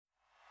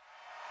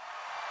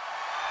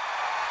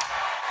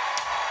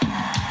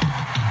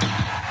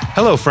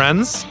Hello,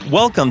 friends.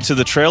 Welcome to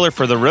the trailer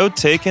for The Road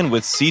Taken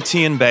with CT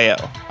and Bayo.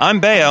 I'm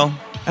Bayo.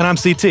 And I'm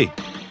CT.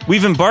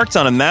 We've embarked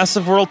on a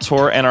massive world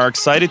tour and are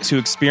excited to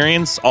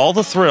experience all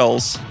the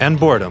thrills And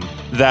boredom.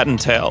 that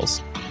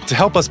entails. To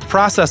help us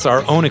process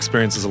our own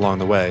experiences along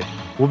the way,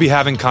 we'll be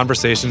having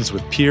conversations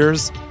with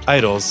peers,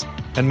 idols,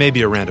 and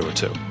maybe a rando or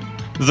two.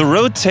 The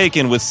Road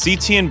Taken with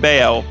CT and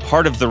Bayo,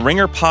 part of the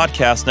Ringer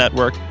Podcast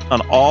Network on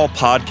all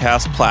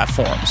podcast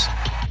platforms.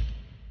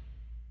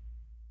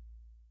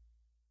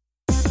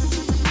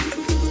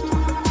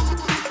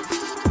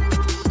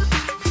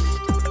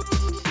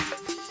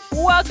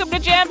 Welcome to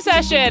Jam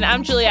Session.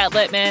 I'm Juliette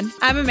Littman.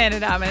 I'm Amanda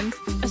Dobbins.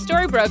 A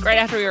story broke right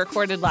after we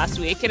recorded last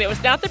week, and it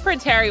was not the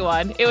Prince Harry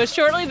one. It was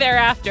shortly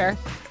thereafter.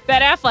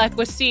 Ben Affleck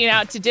was seen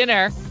out to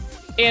dinner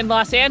in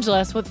Los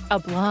Angeles with a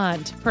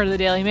blonde, per the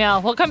Daily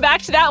Mail. We'll come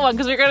back to that one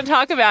because we're going to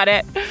talk about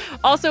it.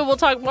 Also, we'll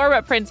talk more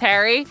about Prince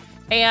Harry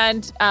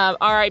and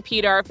RIP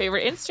to our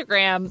favorite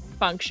Instagram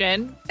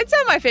function. It's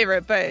not my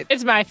favorite, but...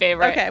 It's my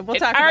favorite. Okay, we'll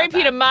talk about RIP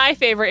that. to my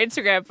favorite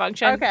Instagram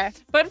function. Okay.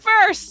 But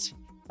first,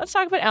 let's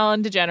talk about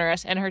Ellen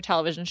DeGeneres and her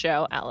television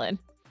show, Ellen.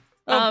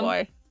 Oh,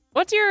 boy.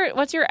 What's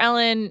your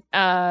Ellen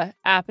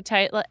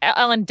appetite,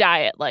 Ellen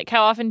diet like?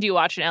 How often do you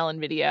watch an Ellen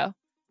video?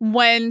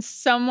 When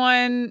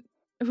someone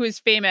who is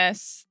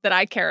famous that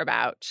I care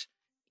about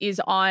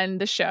is on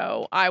the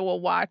show, I will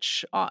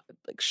watch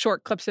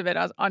short clips of it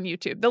on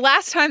YouTube. The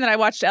last time that I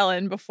watched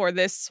Ellen before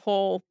this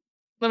whole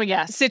Let me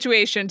guess.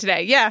 situation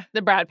today, yeah.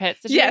 The Brad Pitt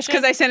situation? Yes,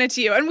 because I sent it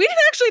to you. And we didn't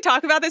actually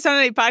talk about this on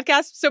any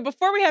podcast. So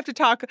before we have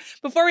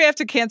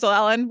to cancel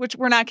Ellen, which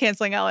we're not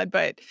canceling Ellen,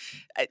 but,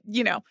 I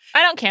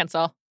don't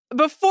cancel.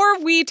 Before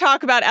we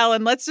talk about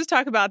Ellen, let's just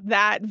talk about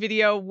that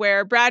video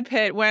where Brad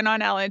Pitt went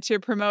on Ellen to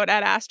promote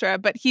Ad Astra,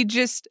 but he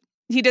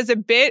does a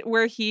bit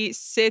where he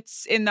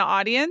sits in the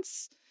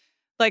audience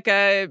like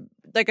a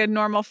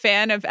normal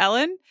fan of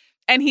Ellen.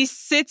 And he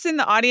sits in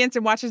the audience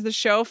and watches the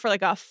show for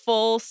like a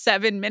full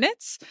 7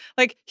 minutes.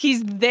 Like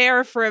he's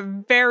there for a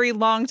very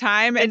long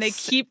time and they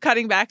keep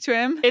cutting back to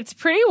him. It's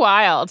pretty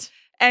wild.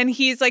 And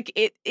he's like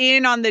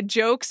in on the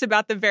jokes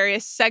about the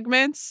various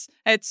segments.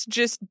 It's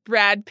just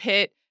Brad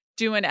Pitt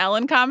doing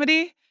Ellen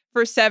comedy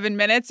for 7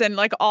 minutes. And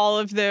like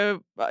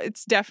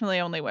it's definitely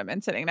only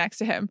women sitting next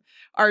to him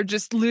are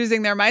just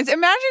losing their minds.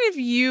 Imagine if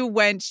you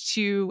went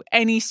to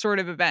any sort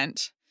of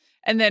event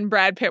and then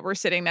Brad Pitt were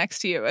sitting next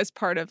to you as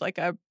part of like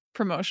a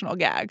promotional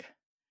gag.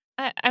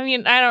 I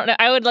mean, I don't know.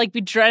 I would like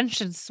be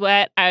drenched in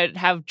sweat. I would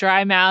have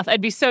dry mouth.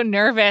 I'd be so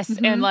nervous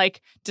and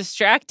like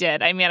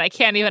distracted. I mean, I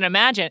can't even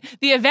imagine.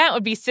 The event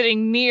would be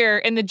sitting near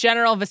in the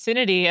general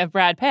vicinity of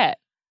Brad Pitt.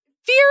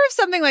 Fear of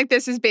something like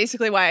this is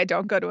basically why I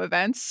don't go to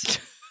events.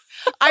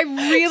 I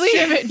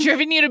really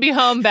driven you to be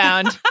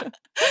homebound.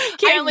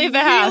 Can't leave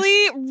the house.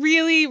 I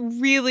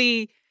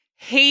really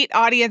hate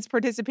audience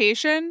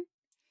participation.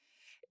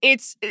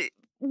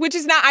 Which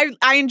is not,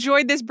 I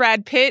enjoyed this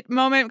Brad Pitt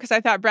moment because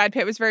I thought Brad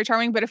Pitt was very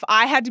charming. But if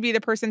I had to be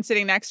the person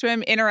sitting next to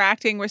him,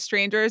 interacting with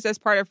strangers as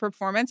part of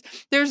performance,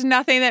 there's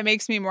nothing that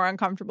makes me more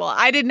uncomfortable.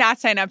 I did not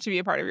sign up to be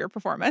a part of your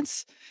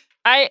performance.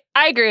 I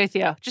agree with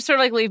you. Just sort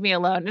of like leave me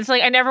alone. It's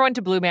like I never went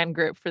to Blue Man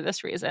Group for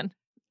this reason.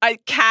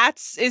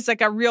 Cats is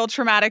like a real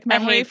traumatic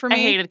memory for me. I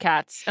hated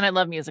Cats, and I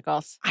love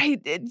musicals.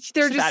 It's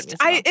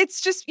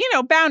just,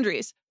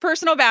 boundaries,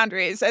 personal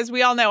boundaries. As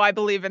we all know, I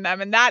believe in them,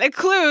 and that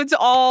includes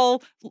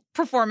all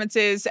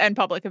performances and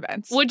public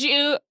events. So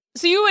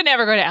you would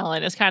never go to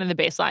Ellen is kind of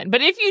the baseline.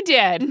 But if you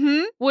did,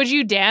 would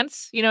you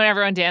dance? You know when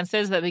everyone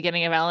dances at the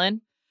beginning of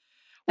Ellen?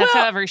 That's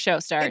how every show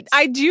starts.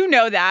 I do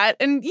know that.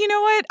 And you know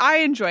what? I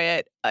enjoy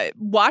it.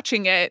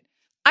 Watching it.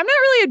 I'm not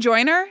really a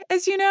joiner,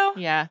 as you know.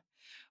 Yeah.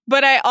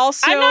 But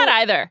I'm not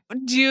either.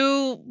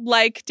 Do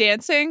like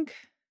dancing.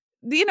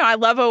 I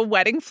love a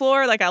wedding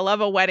floor. Like I love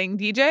a wedding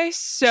DJ.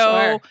 So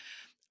sure.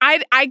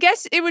 I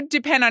guess it would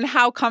depend on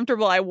how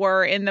comfortable I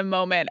were in the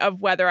moment of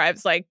whether I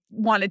was like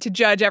wanted to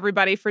judge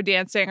everybody for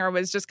dancing or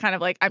was just kind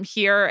of like, I'm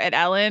here at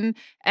Ellen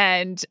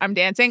and I'm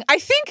dancing. I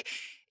think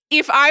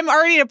if I'm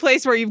already in a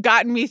place where you've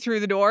gotten me through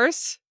the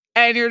doors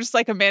and you're just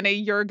like, Amanda,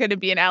 you're going to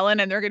be in Ellen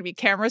and there are going to be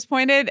cameras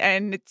pointed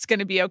and it's going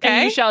to be okay.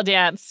 And you shall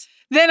dance.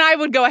 Then I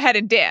would go ahead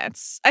and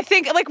dance. I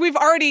think like we've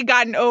already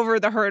gotten over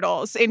the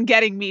hurdles in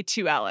getting me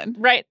to Ellen.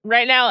 Right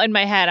now in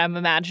my head, I'm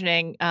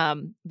imagining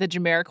the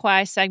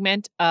Jamiroquai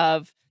segment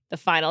of the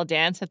final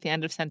dance at the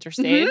end of Center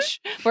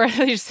Stage where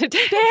they just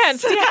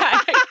dance,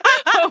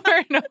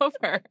 over and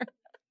over.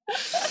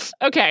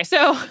 Okay,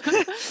 so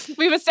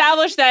we've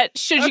established that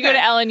should you go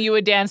to Ellen, you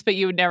would dance, but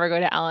you would never go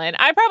to Ellen.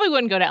 I probably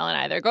wouldn't go to Ellen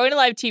either. Going to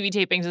live TV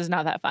tapings is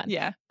not that fun.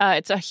 Yeah.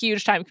 It's a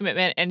huge time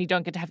commitment, and you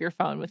don't get to have your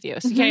phone with you.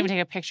 So you can't even take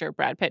a picture of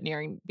Brad Pitt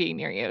being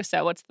near you.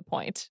 So what's the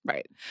point?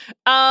 Right.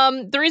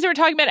 The reason we're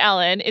talking about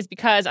Ellen is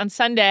because on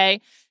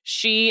Sunday,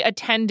 she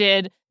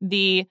attended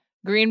the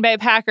Green Bay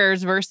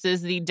Packers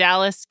versus the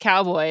Dallas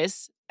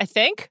Cowboys, I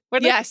think.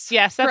 Yes,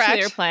 that's correct. who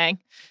they were playing.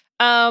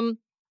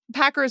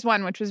 Packers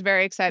won, which was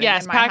very exciting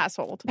in my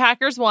household.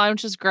 Packers won,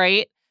 which is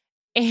great.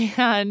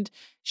 And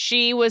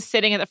she was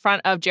sitting at the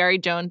front of Jerry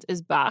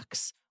Jones's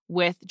box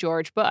with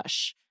George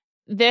Bush.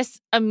 This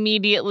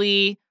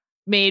immediately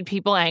made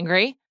people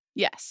angry.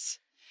 Yes.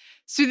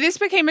 So this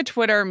became a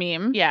Twitter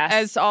meme, Yes.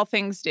 as all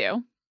things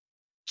do,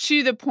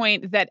 to the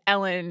point that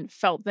Ellen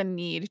felt the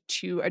need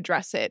to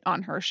address it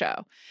on her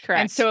show.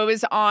 Correct. And so it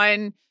was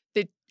on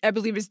I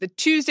believe it was the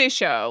Tuesday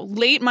show,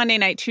 late Monday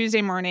night,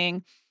 Tuesday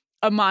morning,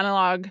 a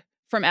monologue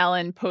from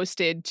Ellen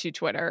posted to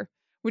Twitter,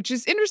 which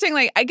is interesting.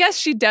 Like, I guess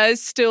she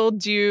does still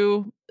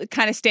do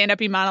kind of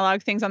stand-up-y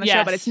monologue things on the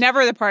show, but it's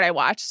never the part I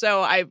watch.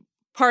 So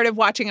part of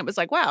watching it was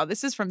like, wow,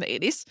 this is from the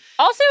 80s.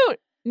 Also,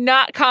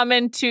 not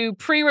common to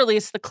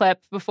pre-release the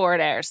clip before it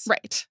airs.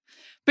 Right.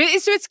 But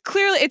it's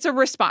clearly, it's a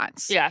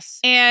response. Yes.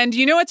 And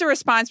you know it's a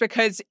response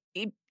because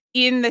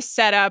in the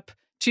setup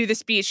to the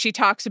speech, she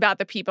talks about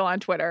the people on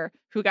Twitter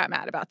who got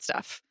mad about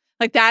stuff.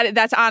 Like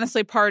that's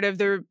honestly part of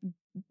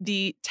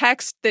the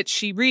text that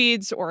she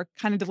reads or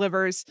kind of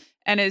delivers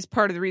and is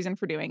part of the reason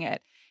for doing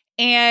it.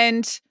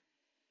 And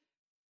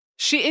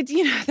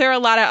there are a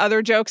lot of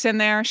other jokes in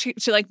there. She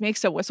like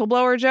makes a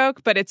whistleblower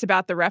joke, but it's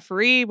about the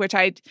referee, which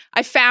I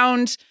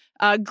found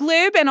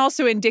glib and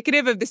also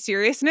indicative of the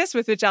seriousness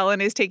with which Ellen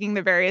is taking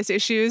the various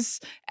issues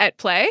at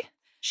play.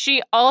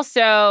 She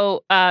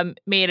also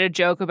made a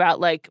joke about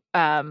like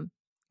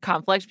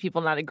conflict,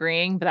 people not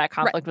agreeing, but that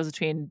conflict was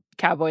between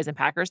Cowboys and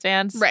Packers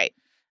fans. Right.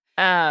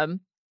 And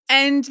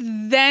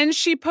then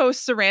she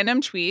posts a random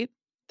tweet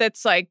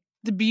that's like,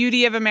 the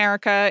beauty of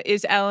America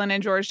is Ellen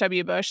and George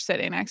W. Bush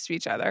sitting next to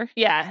each other.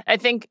 Yeah. I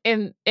think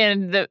in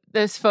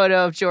this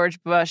photo of George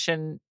Bush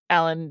and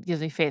Ellen gives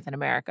me faith in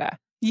America.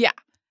 Yeah.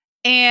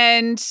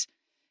 And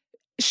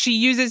she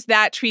uses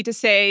that tweet to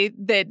say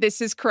that this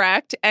is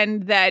correct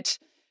and that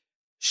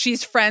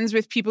she's friends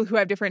with people who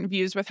have different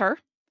views with her.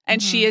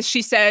 And she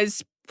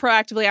says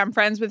proactively, I'm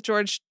friends with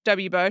George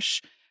W.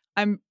 Bush.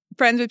 I'm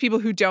friends with people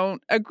who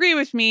don't agree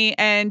with me.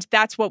 And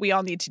that's what we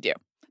all need to do.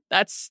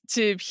 That's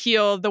to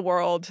heal the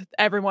world.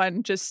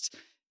 Everyone just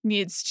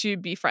needs to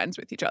be friends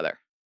with each other.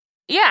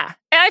 Yeah.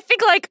 And I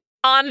think like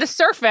on the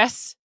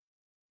surface,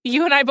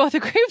 you and I both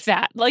agree with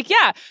that. Like,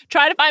 yeah,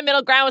 try to find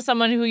middle ground with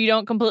someone who you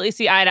don't completely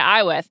see eye to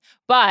eye with.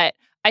 But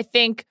I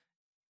think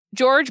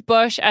George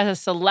Bush as a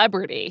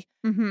celebrity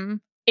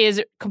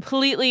is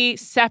completely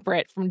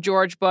separate from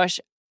George Bush,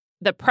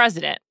 the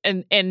president,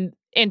 in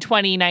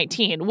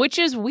 2019, which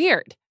is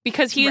weird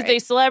because he is a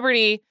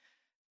celebrity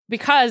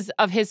because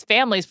of his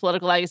family's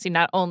political legacy,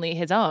 not only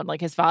his own,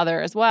 like his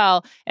father as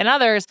well, and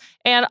others.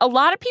 And a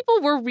lot of people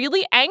were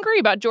really angry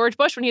about George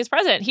Bush when he was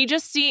president.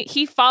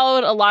 He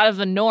followed a lot of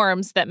the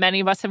norms that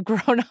many of us have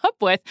grown up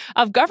with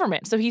of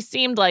government. So he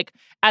seemed like,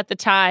 at the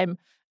time,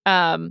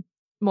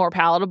 more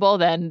palatable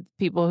than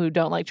people who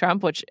don't like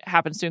Trump, which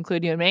happens to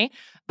include you and me.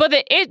 But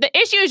the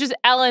issue is just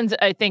Ellen's,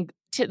 I think,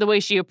 the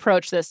way she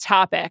approached this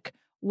topic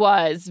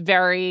was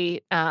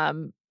very,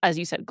 as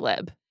you said,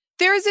 glib.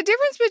 There is a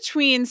difference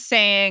between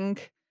saying,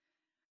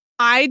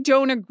 I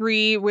don't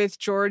agree with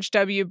George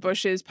W.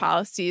 Bush's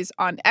policies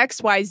on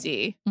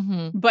XYZ,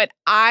 but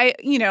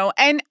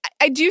and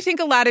I do think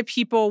a lot of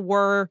people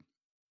were,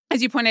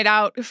 as you pointed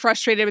out,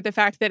 frustrated with the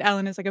fact that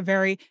Ellen is like a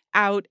very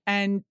out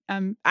and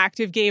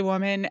active gay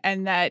woman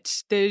and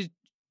that the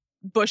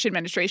Bush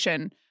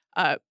administration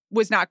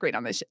was not great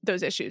on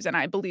those issues. And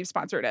I believe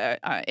sponsored a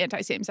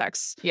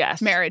anti-same-sex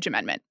marriage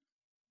amendment.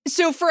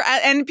 So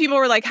and people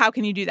were like, how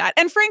can you do that?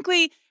 And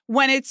frankly,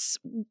 when it's,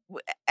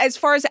 as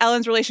far as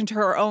Ellen's relation to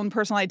her own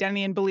personal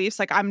identity and beliefs,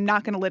 like I'm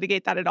not going to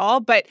litigate that at all.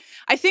 But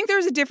I think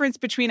there's a difference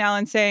between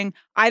Ellen saying,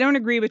 I don't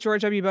agree with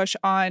George W. Bush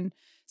on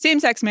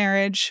same-sex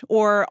marriage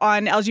or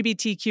on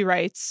LGBTQ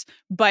rights.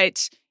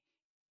 But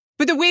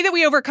the way that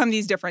we overcome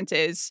these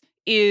differences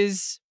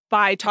is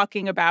by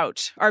talking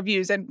about our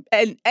views and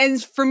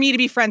for me to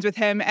be friends with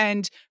him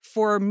and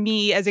for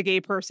me as a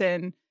gay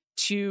person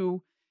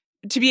to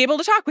be able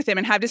to talk with him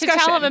and have discussion.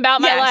 To tell him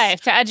about my life,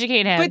 to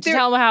educate him, to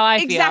tell him how I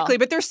feel. Exactly.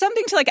 But there's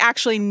something to like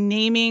actually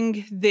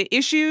naming the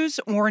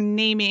issues or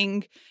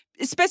naming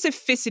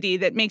specificity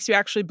that makes you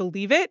actually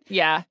believe it.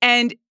 Yeah.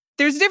 And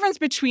there's a difference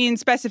between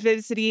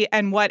specificity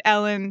and what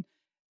Ellen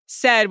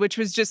said, which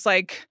was just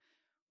like,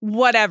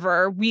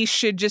 whatever, we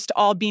should just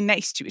all be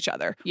nice to each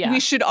other. Yeah. We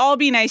should all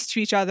be nice to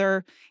each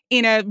other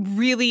in a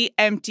really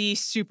empty,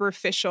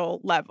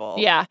 superficial level.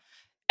 Yeah.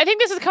 I think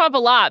this has come up a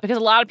lot because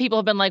a lot of people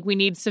have been like, we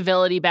need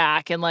civility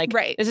back. And like,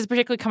 this has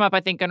particularly come up,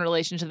 I think, in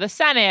relation to the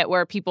Senate,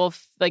 where people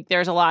like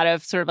there's a lot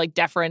of sort of like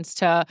deference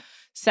to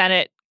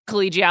Senate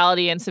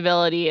collegiality and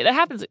civility.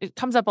 It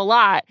comes up a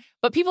lot.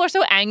 But people are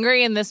so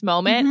angry in this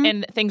moment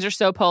and things are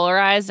so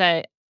polarized.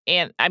 And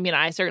I mean,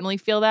 I certainly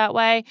feel that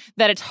way,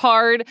 that it's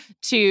hard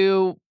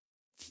to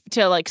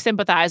like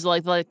sympathize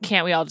with like,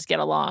 can't we all just get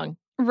along?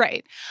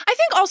 Right. I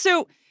think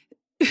also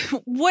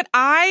what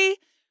I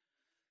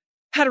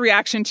had a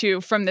reaction to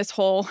from this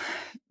whole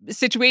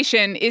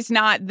situation is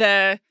not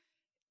the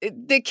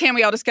can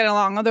we all just get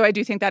along, although I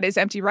do think that is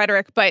empty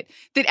rhetoric, but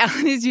that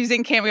Ellen is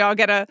using can we all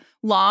get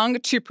along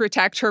to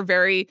protect her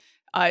very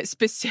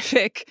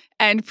specific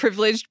and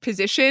privileged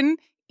position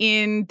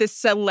in the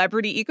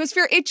celebrity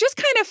ecosphere. It just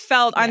kind of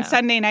felt on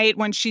Sunday night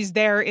when she's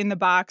there in the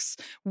box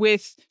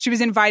she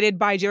was invited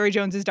by Jerry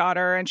Jones's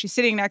daughter and she's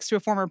sitting next to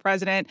a former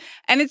president.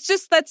 And it's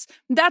just, that's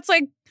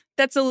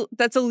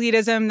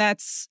elitism.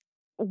 That's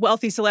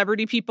wealthy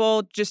celebrity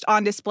people just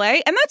on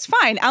display. And that's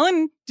fine.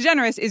 Ellen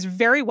DeGeneres is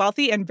very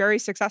wealthy and very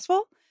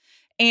successful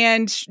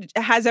and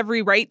has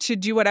every right to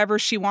do whatever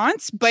she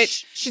wants. But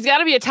she's got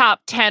to be a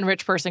top 10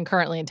 rich person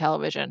currently in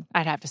television,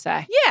 I'd have to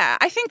say. Yeah,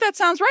 I think that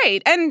sounds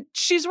right. And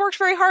she's worked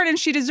very hard and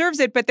she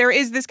deserves it. But there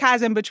is this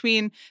chasm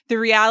between the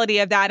reality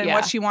of that and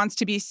what she wants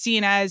to be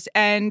seen as.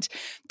 And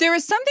there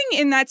was something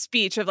in that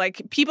speech of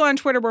like people on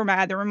Twitter were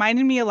mad that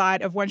reminded me a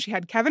lot of when she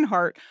had Kevin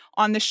Hart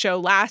on the show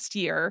last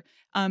year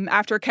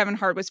after Kevin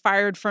Hart was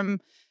fired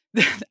from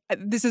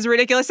this is a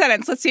ridiculous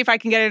sentence. Let's see if I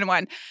can get it in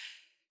one.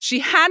 She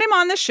had him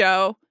on the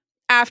show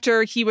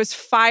after he was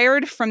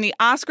fired from the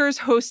Oscars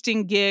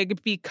hosting gig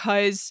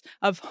because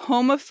of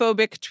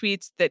homophobic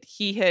tweets that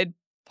he had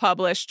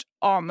published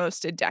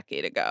almost a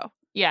decade ago.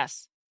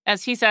 Yes.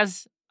 As he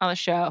says on the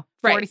show,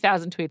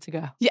 40,000 tweets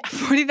ago. Yeah,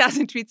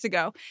 40,000 tweets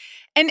ago.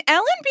 And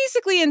Ellen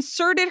basically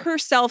inserted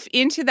herself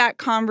into that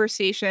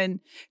conversation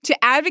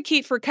to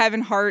advocate for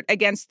Kevin Hart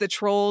against the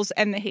trolls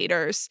and the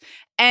haters.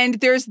 And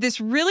there's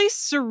this really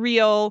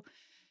surreal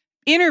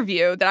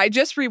interview that I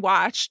just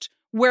rewatched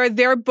where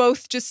they're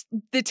both just,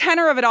 the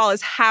tenor of it all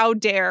is how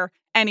dare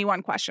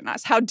anyone question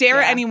us? How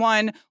dare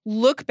anyone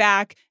look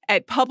back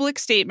at public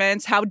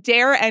statements? How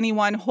dare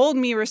anyone hold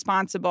me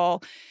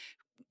responsible?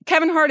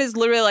 Kevin Hart is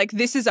literally like,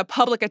 this is a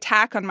public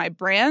attack on my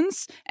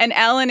brands. And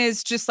Ellen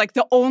is just like,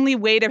 the only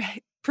way to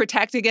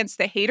protect against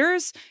the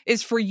haters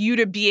is for you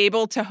to be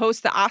able to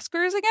host the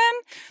Oscars again.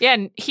 Yeah,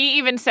 and he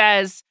even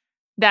says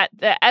that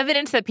the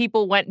evidence that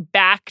people went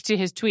back to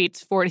his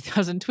tweets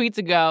 40,000 tweets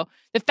ago,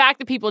 the fact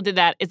that people did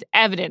that is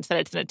evidence that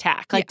it's an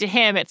attack. Like to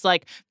him, it's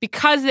like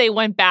because they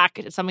went back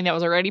to something that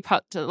was already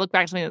to look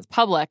back to something that's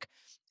public,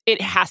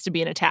 it has to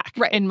be an attack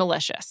and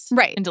malicious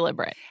and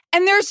deliberate.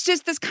 And there's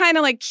just this kind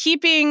of like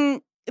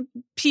keeping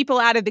people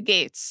out of the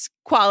gates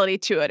quality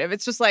to it. If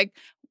it's just like,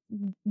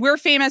 we're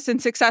famous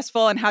and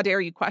successful and how dare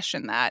you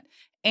question that?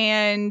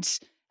 And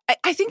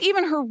I think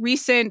even her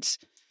recent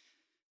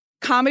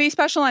comedy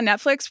special on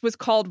Netflix was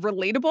called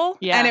Relatable.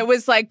 Yeah. And it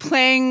was like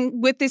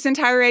playing with this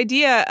entire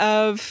idea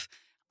of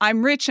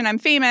I'm rich and I'm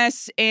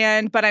famous,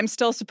 but I'm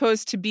still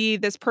supposed to be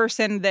this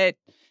person that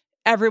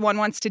everyone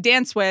wants to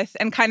dance with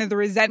and kind of the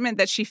resentment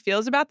that she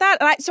feels about that.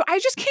 And so I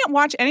just can't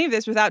watch any of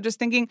this without just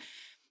thinking,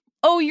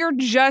 oh, you're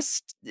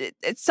just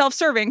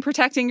self-serving,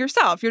 protecting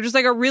yourself. You're just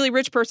like a really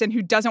rich person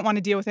who doesn't want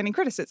to deal with any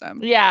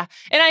criticism. Yeah.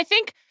 And I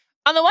think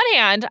on the one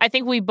hand, I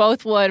think we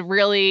both would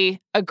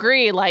really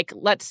agree, like,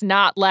 let's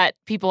not let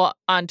people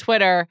on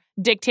Twitter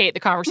dictate the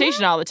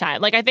conversation all the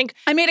time. Like, I think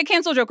I made a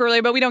cancel joke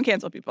earlier, but we don't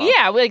cancel people.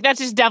 Yeah. Like, that's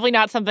just definitely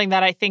not something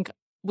that I think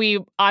we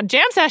on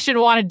Jam Session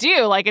want to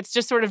do. Like, it's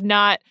just sort of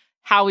not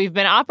how we've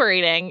been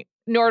operating,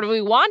 nor do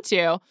we want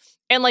to.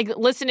 And like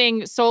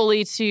listening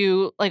solely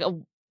to like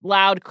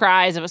loud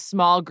cries of a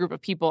small group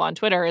of people on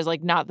Twitter is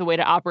like not the way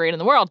to operate in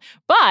the world.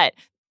 But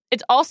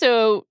it's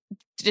also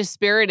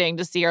dispiriting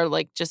to see her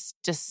like just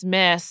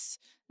dismiss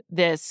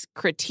this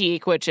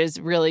critique, which is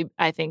really,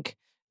 I think,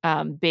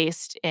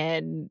 based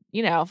in,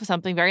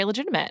 something very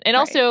legitimate. And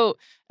also,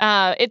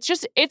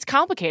 it's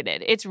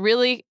complicated. It's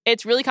really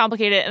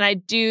complicated. And I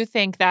do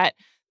think that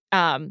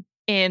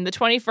in the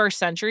 21st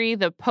century,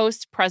 the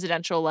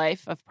post-presidential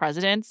life of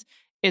presidents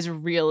is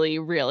really,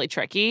 really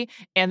tricky.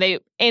 And they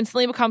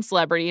instantly become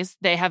celebrities.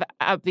 They have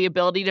the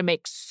ability to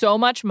make so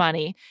much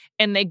money.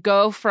 And they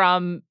go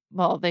from,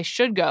 they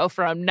should go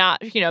from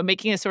not,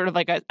 making a sort of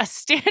like a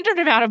standard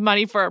amount of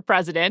money for a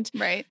president.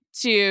 Right.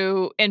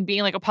 And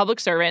being like a public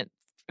servant,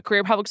 a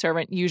career public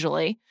servant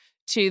usually,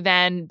 to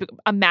then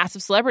a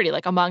massive celebrity,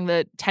 like among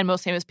the 10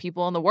 most famous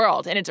people in the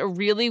world. And it's a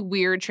really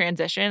weird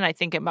transition. I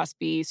think it must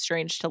be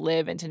strange to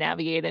live and to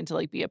navigate and to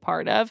like be a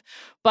part of.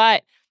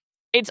 But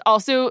it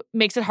also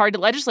makes it hard to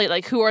legislate,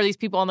 like, who are these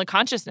people in the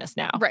consciousness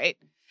now? Right.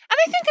 And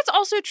I think it's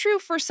also true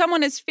for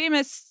someone as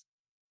famous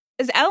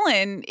as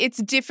Ellen.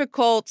 It's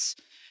difficult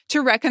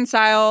to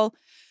reconcile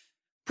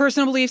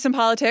personal beliefs in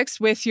politics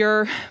with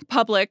your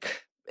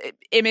public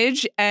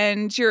image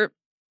and your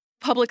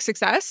public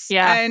success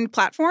and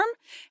platform.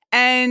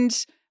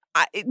 And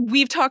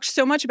we've talked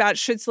so much about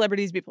should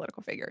celebrities be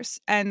political figures,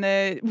 and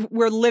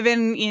we're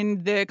living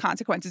in the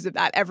consequences of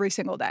that every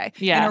single day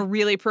in a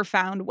really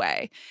profound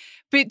way.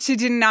 But to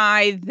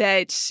deny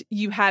that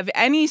you have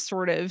any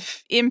sort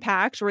of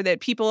impact or that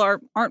people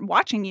aren't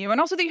watching you,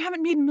 and also that you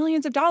haven't made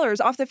millions of dollars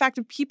off the fact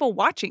of people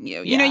watching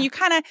you. You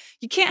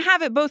can't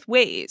have it both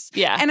ways.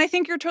 Yeah. And I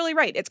think you're totally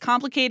right. It's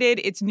complicated.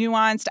 It's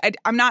nuanced.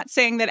 I'm not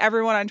saying that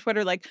everyone on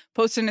Twitter like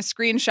posting a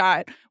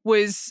screenshot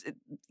was,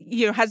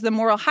 has the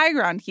moral high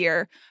ground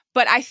here.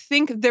 But I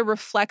think the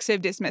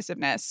reflexive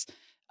dismissiveness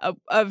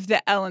of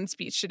the Ellen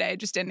speech today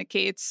just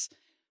indicates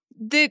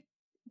that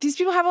these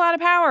people have a lot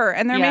of power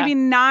and they're maybe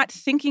not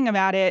thinking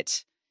about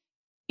it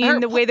in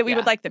the way that we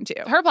would like them to.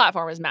 Her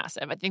platform is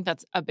massive. I think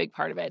that's a big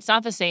part of it. It's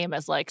not the same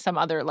as like some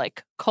other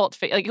like cult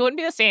figure. Like it wouldn't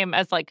be the same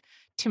as like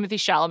Timothy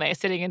Chalamet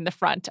sitting in the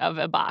front of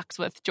a box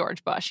with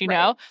George Bush, you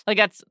know? Like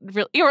that's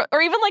really,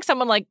 or even like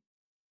someone like,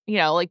 you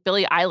know, like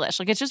Billie Eilish.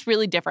 Like it's just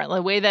really different.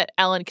 The way that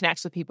Ellen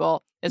connects with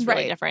people is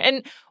really different.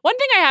 And one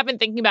thing I have been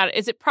thinking about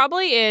is it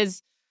probably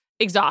is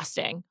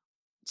exhausting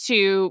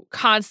to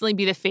constantly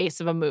be the face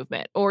of a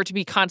movement or to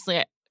be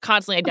constantly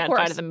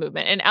identified as a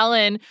movement. And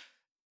Ellen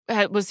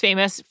was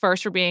famous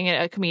first for being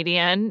a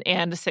comedian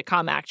and a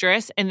sitcom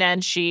actress. And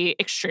then she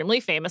extremely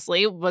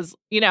famously was,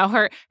 you know,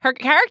 her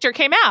character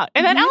came out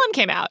and then Ellen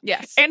came out.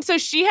 Yes. And so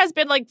she has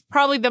been like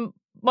probably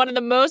one of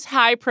the most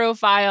high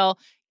profile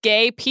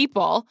gay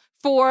people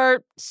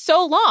for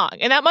so long.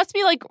 And that must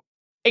be like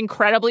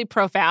incredibly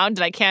profound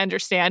and I can't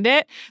understand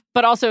it,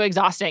 but also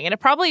exhausting. And it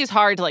probably is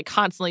hard to like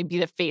constantly be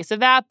the face of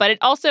that, but it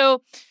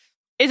also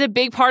is a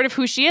big part of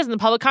who she is in the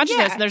public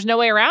consciousness and there's no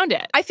way around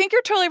it. I think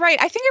you're totally right.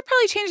 I think it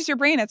probably changes your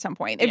brain at some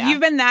point. If you've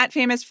been that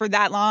famous for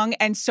that long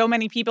and so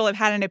many people have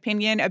had an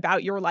opinion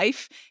about your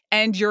life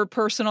and your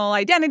personal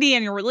identity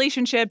and your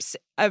relationships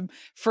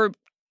for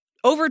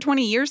over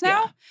 20 years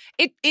now,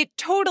 it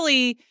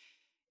totally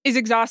is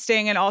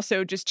exhausting and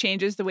also just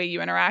changes the way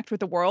you interact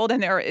with the world.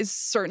 And there is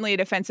certainly a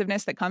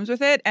defensiveness that comes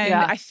with it. And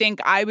I think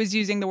I was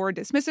using the word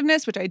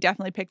dismissiveness, which I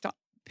definitely picked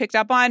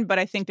up on, but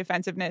I think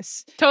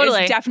defensiveness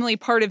is definitely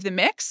part of the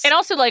mix. And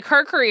also like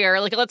her career,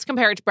 like let's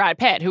compare it to Brad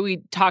Pitt, who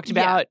we talked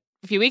about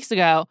a few weeks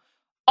ago,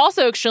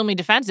 also extremely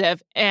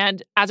defensive.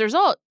 And as a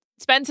result,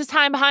 spends his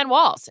time behind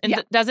walls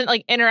and doesn't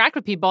like interact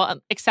with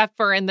people except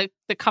for in the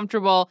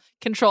comfortable,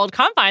 controlled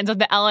confines of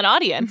the Ellen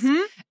audience.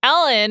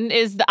 Ellen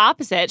is the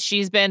opposite.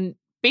 She's been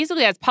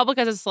basically as public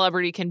as a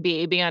celebrity can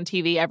be, being on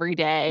TV every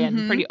day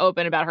and pretty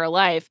open about her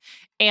life.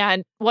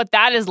 And what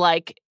that is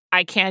like,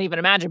 I can't even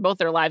imagine. Both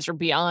their lives are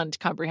beyond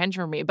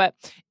comprehension for me. But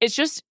it's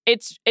just,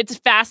 it's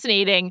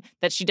fascinating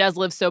that she does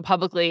live so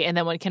publicly. And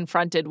then when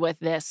confronted with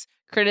this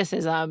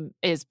criticism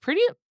is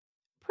pretty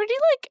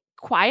like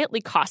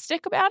quietly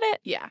caustic about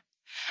it. Yeah.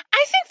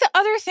 I think the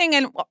other thing,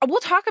 and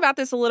we'll talk about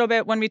this a little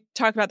bit when we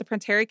talk about the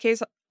Prince Harry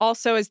case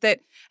also, is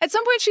that at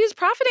some point she is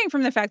profiting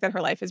from the fact that her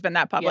life has been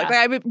that public. Like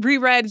I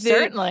reread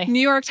the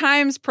New York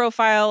Times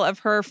profile of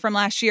her from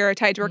last year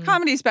tied to her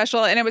comedy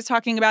special, and it was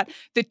talking about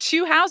the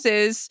 2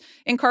 houses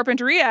in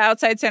Carpinteria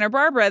outside Santa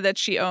Barbara that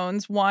she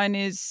owns. One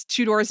is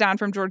 2 doors down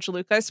from George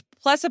Lucas,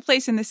 plus a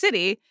place in the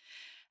city.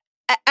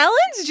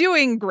 Ellen's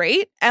doing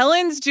great.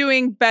 Ellen's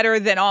doing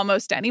better than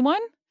almost anyone.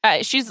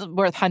 She's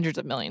worth hundreds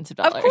of millions of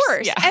dollars. Of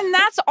course. Yeah. And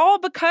that's all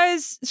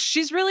because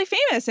she's really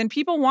famous and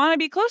people want to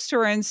be close to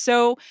her. And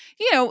so,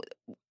 you know,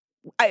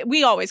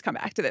 we always come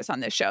back to this on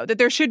this show, that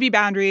there should be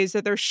boundaries,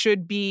 that there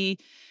should be,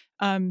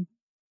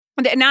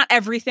 not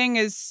everything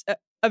is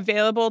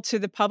available to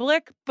the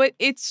public, but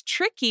it's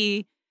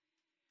tricky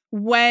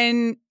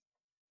when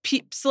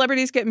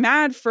celebrities get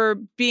mad for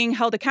being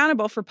held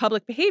accountable for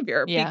public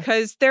behavior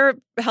because they're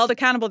held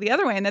accountable the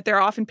other way and that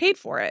they're often paid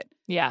for it.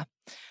 Yeah.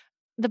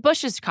 The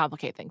Bushes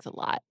complicate things a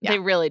lot. Yeah. They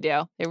really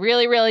do. They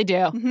really, really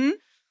do.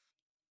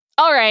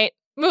 All right.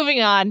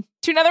 Moving on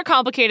to another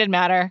complicated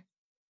matter.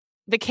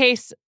 The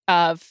case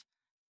of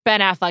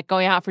Ben Affleck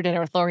going out for dinner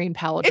with Laureen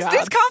Powell Jobs. Is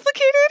this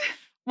complicated?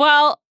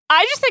 Well,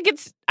 I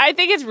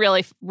think it's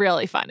really,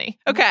 really funny.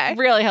 Okay.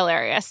 Really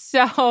hilarious.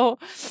 So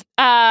it's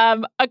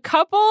about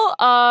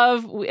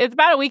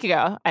a week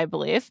ago, I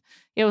believe.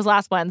 It was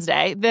last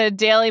Wednesday. The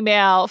Daily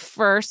Mail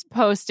first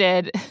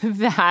posted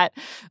that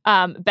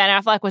Ben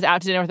Affleck was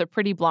out to dinner with a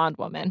pretty blonde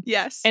woman.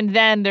 Yes. And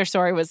then their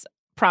story was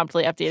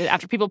promptly updated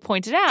after people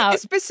pointed out.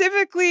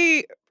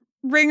 Specifically,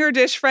 ringer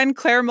dish friend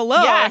Claire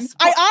Malone. Yes.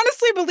 I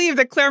honestly believe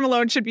that Claire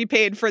Malone should be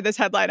paid for this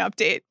headline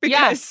update. Because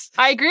yes,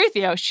 I agree with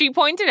you. She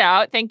pointed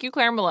out, thank you,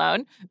 Claire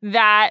Malone,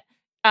 that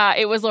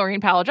it was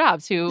Laureen Powell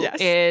Jobs, who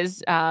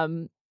is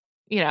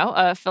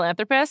a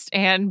philanthropist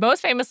and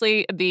most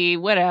famously the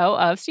widow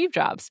of Steve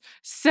Jobs.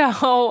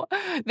 So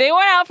they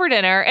went out for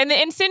dinner, and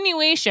the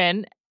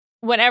insinuation,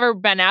 whenever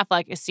Ben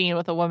Affleck is seen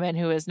with a woman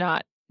who is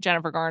not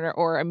Jennifer Garner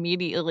or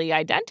immediately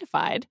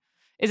identified,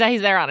 is that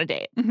he's there on a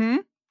date.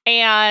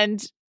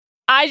 And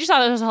I just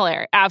thought this was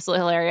hilarious,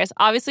 absolutely hilarious.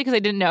 Obviously, because I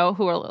didn't know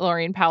who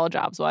Laureen Powell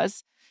Jobs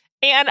was.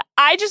 And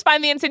I just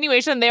find the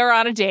insinuation they were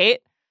on a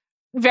date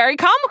very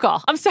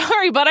comical. I'm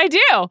sorry, but I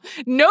do.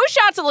 No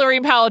shots at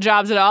Laureen Powell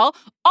Jobs at all.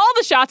 All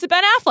the shots at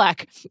Ben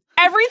Affleck.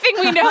 Everything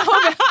we know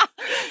about.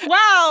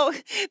 Wow.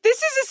 This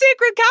is a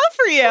sacred cow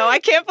for you. I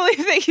can't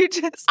believe that you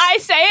just. I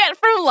say it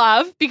from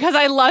love because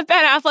I love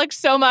Ben Affleck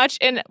so much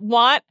and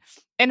want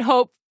and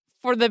hope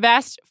for the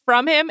best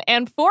from him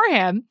and for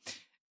him.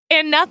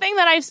 And nothing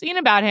that I've seen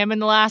about him in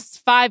the last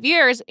 5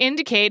 years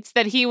indicates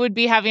that he would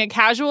be having a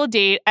casual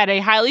date at a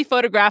highly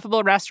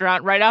photographable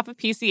restaurant right off of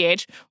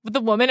PCH with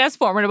a woman as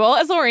formidable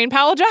as Laureen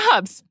Powell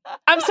Jobs.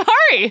 I'm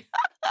sorry.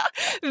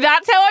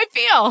 That's how I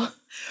feel.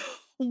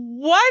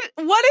 What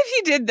if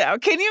he did, though?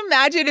 Can you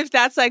imagine if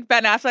that's like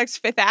Ben Affleck's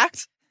 5th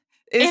act?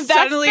 If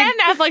that's Ben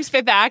Affleck's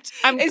 5th act,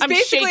 I'm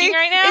shaking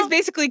right now. Is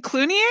basically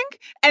Clooneying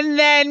and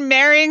then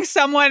marrying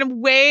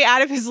someone way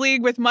out of his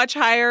league with much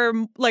higher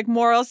like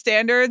moral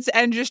standards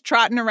and just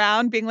trotting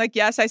around being like,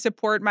 yes, I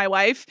support my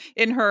wife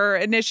in her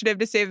initiative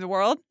to save the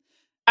world.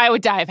 I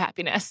would die of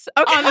happiness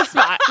on the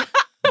spot.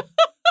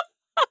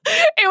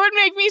 It would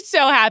make me so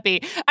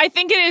happy. I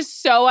think it is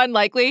so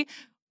unlikely.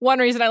 One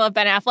reason I love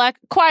Ben Affleck,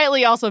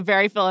 quietly also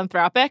very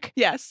philanthropic.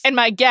 Yes. And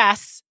my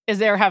guess is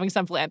they were having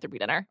some philanthropy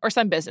dinner or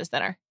some business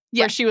dinner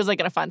where she was like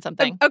going to fund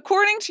something.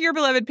 According to your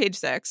beloved Page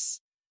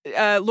Six,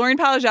 Laureen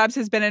Palajabs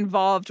has been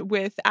involved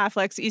with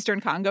Affleck's Eastern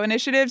Congo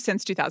initiative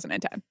since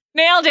 2010.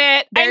 Nailed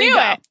it. There I knew you go.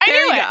 it. I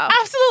There knew you it. go.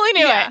 Absolutely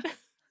knew Yeah. it.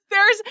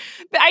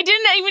 I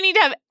didn't even need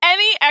to have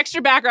any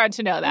extra background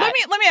to know that.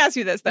 Let me ask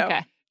you this though.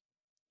 Okay.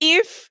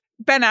 If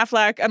Ben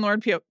Affleck and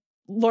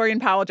Laureen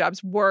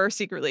Palajabs were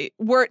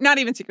not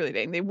even secretly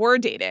dating, they were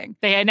dating.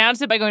 They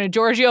announced it by going to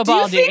Giorgio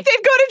Baldi. Do you think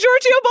they'd go to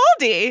Giorgio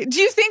Baldi? Do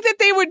you think that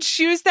they would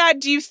choose that?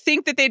 Do you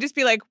think that they'd just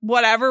be like,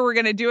 whatever, we're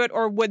going to do it?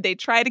 Or would they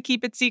try to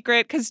keep it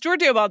secret? Because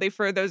Giorgio Baldi,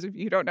 for those of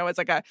you who don't know, is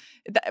like the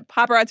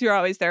paparazzi are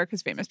always there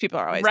because famous people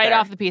are always right there.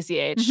 off the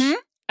PCH. Mhm.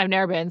 I've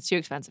never been. It's too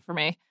expensive for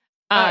me.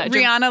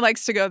 Rihanna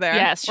likes to go there.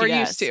 Yes, she or does.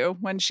 used to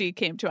when she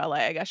came to LA.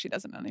 I guess she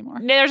doesn't anymore.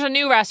 There's a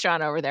new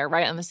restaurant over there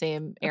right in the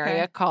same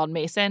area Okay. called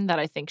Mason that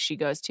I think she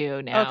goes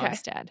to now Okay.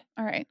 instead.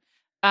 All right.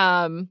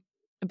 I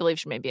believe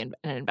she may be an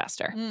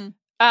investor.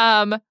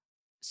 Mm.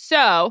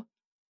 So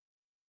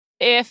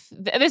if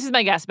this is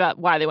my guess about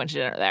why they went to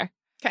dinner there.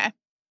 Okay.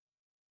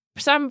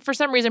 For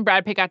some reason,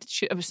 Brad Pitt got to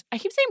choose. I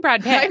keep saying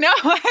Brad Pitt. I know.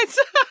 I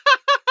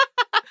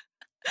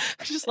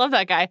just love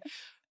that guy.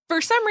 For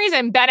some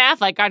reason, Ben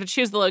Affleck got to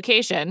choose the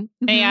location,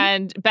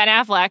 and Ben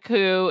Affleck,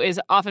 who is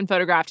often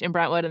photographed in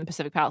Brentwood and the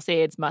Pacific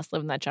Palisades, must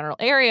live in that general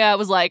area,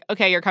 was like,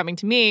 okay, you're coming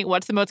to me.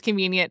 What's the most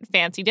convenient,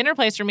 fancy dinner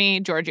place for me?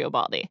 Giorgio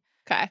Baldi,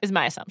 Okay. is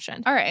my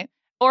assumption. All right.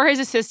 Or his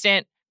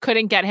assistant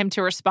couldn't get him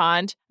to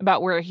respond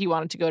about where he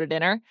wanted to go to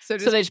dinner. So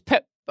they just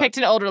picked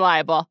an old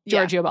reliable,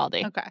 Yeah. Giorgio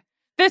Baldi. Okay.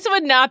 This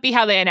would not be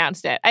how they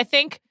announced it. I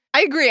think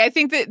I agree. I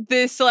think that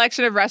the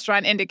selection of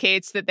restaurant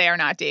indicates that they are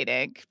not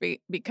dating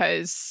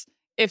because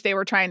if they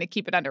were trying to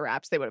keep it under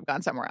wraps, they would have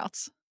gone somewhere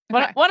else.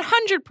 Okay.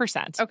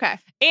 100%. Okay.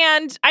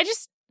 And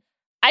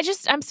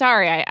I'm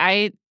sorry.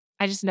 I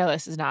just know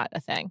this is not a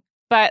thing.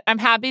 But I'm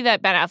happy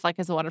that Ben Affleck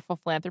is a wonderful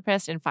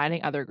philanthropist and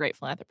finding other great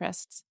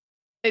philanthropists.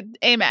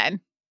 Amen.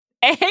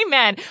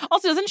 Amen.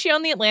 Also, doesn't she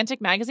own the Atlantic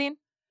magazine?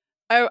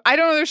 I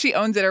don't know if she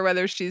owns it or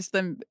whether she's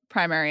the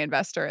primary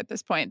investor at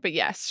this point, but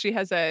yes, she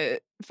has a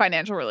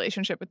financial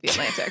relationship with the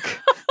Atlantic.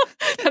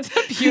 That's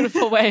a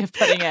beautiful way of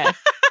putting it.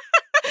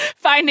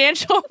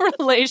 Financial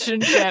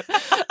relationship.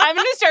 I'm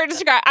going to start to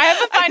describe. I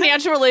have a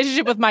financial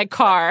relationship with my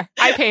car.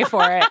 I pay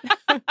for it.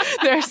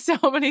 There are so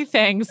many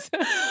things.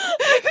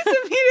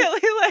 It's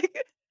immediately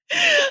like,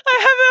 I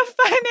have a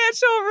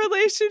financial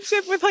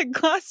relationship with like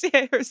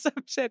Glossier or some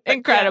shit. But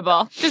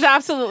Incredible. Just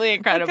absolutely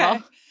incredible.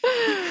 Okay.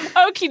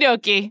 Okie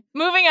dokie.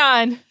 Moving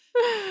on.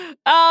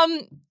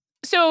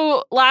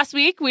 So last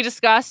week we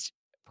discussed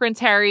Prince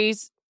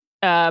Harry's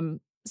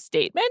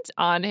statement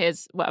on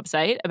his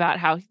website about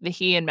how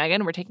he and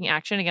Meghan were taking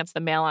action against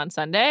the Mail on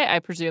Sunday. I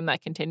presume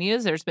that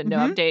continues. There's been no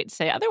update to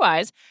say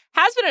otherwise.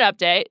 Has been an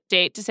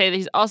update to say that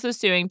he's also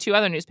suing 2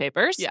 other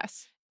newspapers.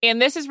 Yes.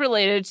 And this is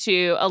related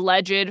to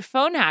alleged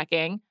phone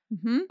hacking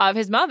of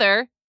his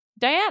mother,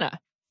 Diana.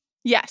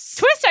 Yes.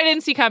 Twist I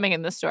didn't see coming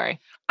in this story.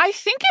 I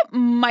think it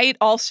might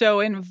also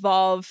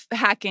involve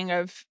hacking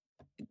of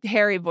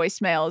Harry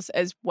voicemails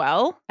as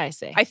well. I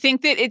see. I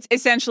think that it's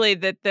essentially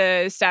that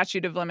the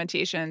statute of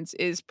limitations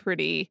is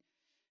pretty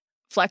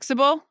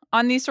flexible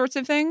on these sorts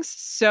of things.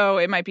 So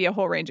it might be a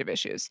whole range of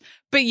issues.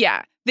 But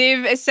yeah,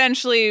 they've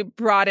essentially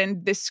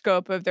broadened the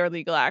scope of their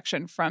legal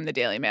action from the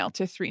Daily Mail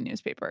to 3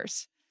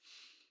 newspapers.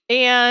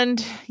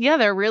 And yeah,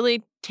 they're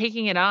really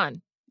taking it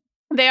on.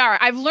 They are.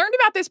 I've learned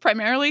about this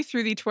primarily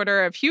through the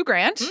Twitter of Hugh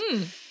Grant,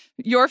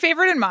 your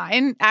favorite and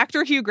mine,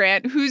 actor Hugh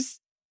Grant,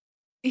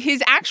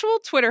 his actual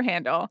Twitter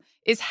handle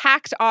is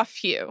Hacked Off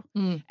Hugh.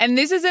 And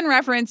this is in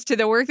reference to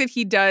the work that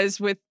he does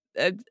with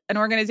an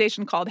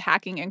organization called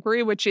Hacking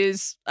Inquiry, which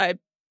is a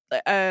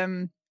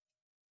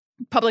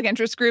public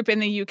interest group in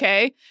the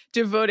UK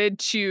devoted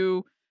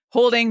to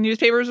holding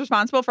newspapers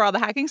responsible for all the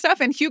hacking stuff.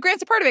 And Hugh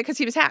Grant's a part of it because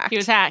he was hacked. He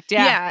was hacked,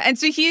 yeah. Yeah. And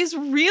so he's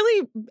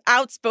really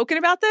outspoken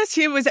about this.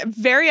 He was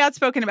very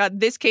outspoken about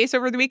this case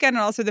over the weekend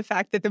and also the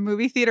fact that the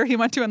movie theater he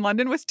went to in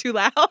London was too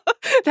loud.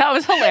 That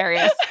was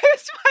hilarious.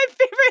 It's my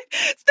favorite.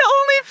 It's the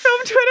only film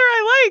Twitter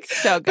I like.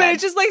 So good. But it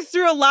just like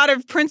threw a lot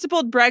of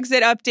principled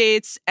Brexit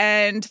updates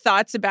and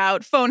thoughts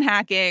about phone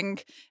hacking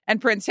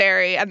and Prince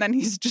Harry. And then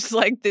he's just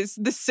like, the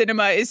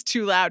cinema is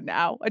too loud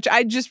now, which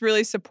I just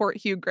really support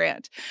Hugh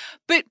Grant.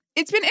 But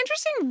it's been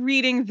interesting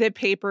reading the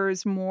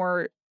papers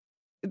more,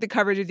 the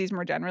coverage of these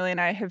more generally, and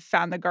I have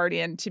found The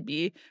Guardian to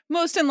be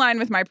most in line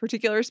with my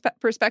particular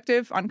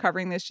perspective on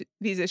covering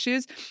these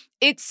issues.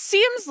 It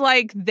seems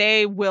like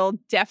they will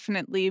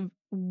definitely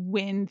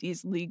win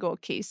these legal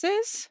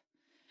cases.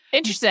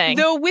 Interesting.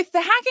 Though with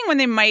the hacking one,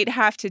 they might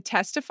have to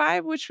testify,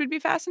 which would be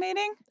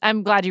fascinating.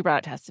 I'm glad you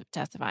brought up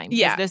testifying. Because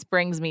Yeah. this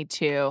brings me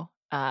to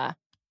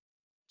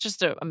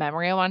just a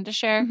memory I wanted to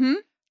share. Mm-hmm.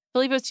 I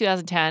believe it was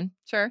 2010.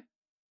 Sure.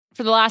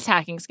 For the last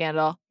hacking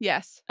scandal,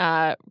 Yes.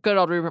 good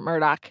old Rupert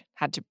Murdoch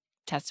had to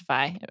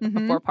testify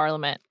before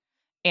Parliament.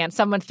 and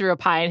someone threw a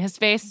pie in his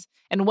face.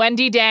 And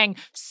Wendy Dang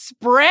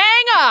sprang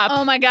up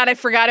Oh my God, I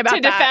forgot about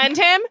to that. defend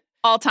him.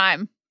 All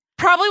time.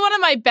 Probably one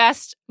of my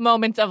best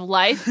moments of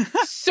life.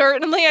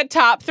 Certainly a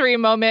top 3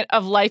 moment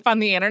of life on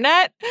the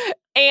internet.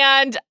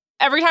 And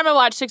every time I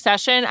watch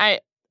Succession, I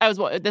was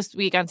this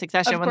week on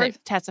Succession when they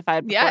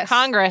testified before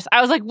Congress.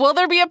 I was like, will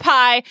there be a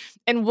pie?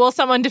 And will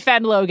someone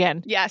defend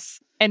Logan? Yes.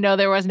 And no,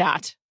 there was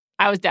not.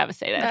 I was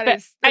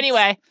devastated.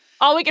 Anyway,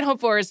 all we can hope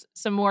for is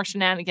some more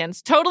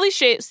shenanigans. Totally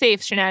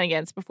safe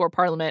shenanigans before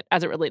Parliament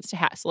as it relates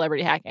to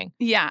celebrity hacking.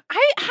 Yeah.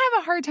 I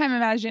have a hard time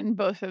imagining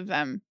both of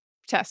them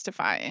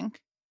testifying.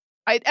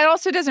 It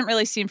also doesn't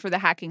really seem for the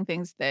hacking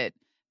things that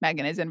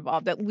Meghan is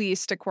involved, at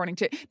least according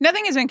to...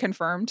 Nothing has been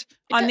confirmed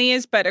on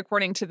these, but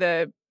according to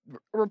the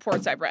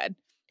reports I've read.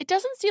 It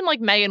doesn't seem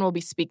like Meghan will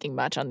be speaking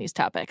much on these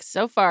topics.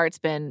 So far, it's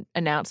been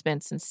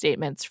announcements and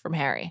statements from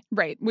Harry.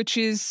 Right, which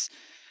is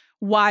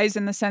wise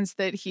in the sense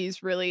that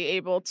he's really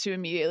able to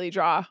immediately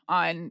draw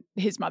on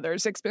his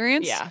mother's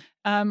experience. Yeah.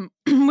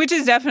 Which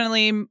is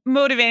definitely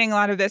motivating a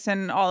lot of this,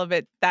 and all of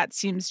it, that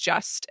seems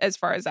just as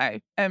far as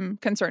I am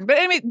concerned. But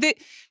anyway,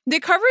 the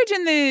coverage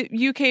in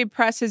the UK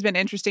press has been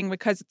interesting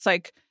because it's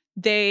like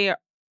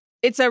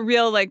it's a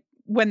real like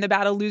when the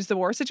battle lose the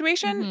war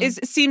situation.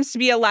 Mm-hmm. Seems to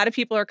be a lot of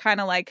people are kind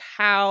of like,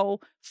 how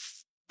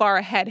far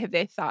ahead have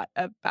they thought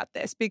about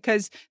this?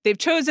 Because they've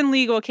chosen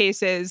legal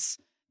cases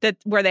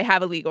where they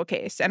have a legal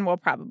case and will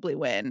probably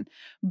win,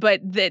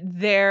 but that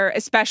they're,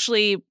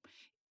 especially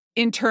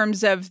in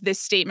terms of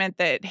this statement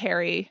that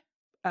Harry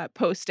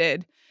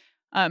posted,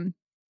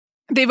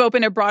 they've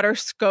opened a broader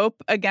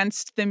scope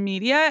against the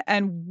media,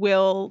 and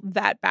will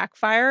that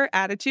backfire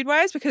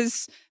attitude-wise?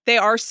 Because they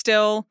are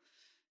still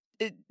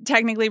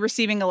technically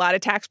receiving a lot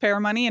of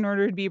taxpayer money in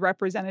order to be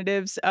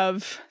representatives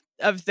of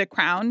the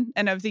Crown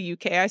and of the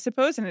UK, I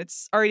suppose, and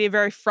it's already a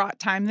very fraught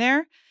time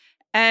there.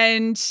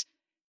 And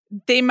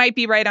they might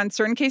be right on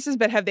certain cases,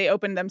 but have they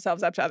opened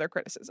themselves up to other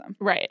criticism?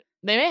 Right.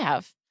 They may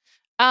have.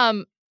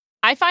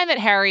 I find that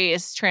Harry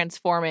is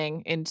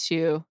transforming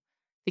into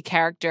the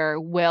character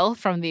Will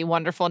from the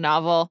wonderful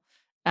novel,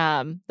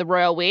 The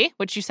Royal We,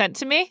 which you sent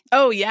to me.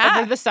 Oh, yeah.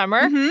 Over the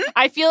summer. Mm-hmm.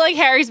 I feel like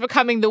Harry's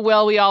becoming the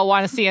Will we all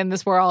want to see in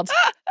this world.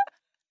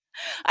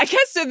 I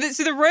guess so.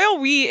 The Royal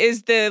We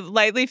is the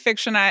lightly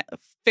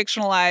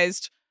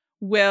fictionalized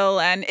Will,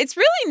 and it's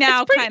really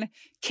now kind of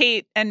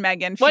Kate and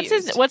Meghan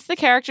fused. What's the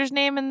character's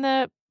name in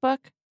the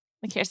book?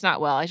 Okay, it's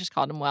not Will. I just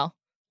called him Will.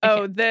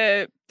 Oh,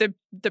 the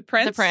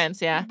prince? The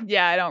prince, yeah.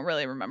 Yeah, I don't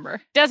really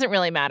remember. Doesn't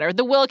really matter.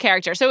 The Will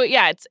character. So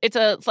yeah, it's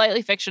a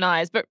slightly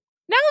fictionalized, but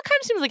now it kind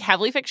of seems like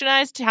heavily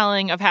fictionalized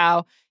telling of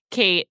how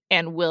Kate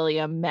and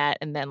William met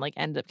and then like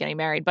ended up getting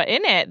married. But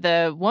in it,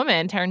 the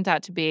woman turns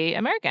out to be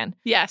American.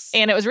 Yes.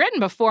 And it was written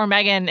before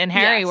Meghan and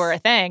Harry were a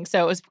thing.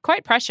 So it was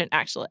quite prescient,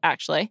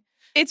 actually.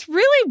 It's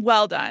really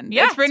well done.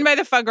 Yeah. It's written by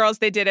the Fug Girls.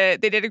 They did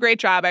a great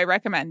job. I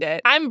recommend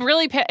it. I'm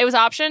really it was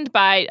optioned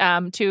by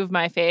two of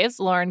my faves,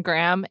 Lauren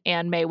Graham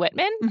and Mae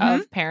Whitman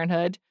of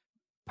Parenthood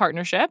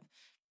Partnership.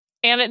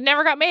 And it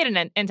never got made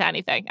into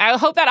anything. I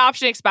hope that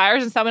option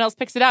expires and someone else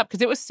picks it up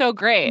because it was so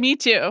great. Me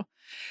too.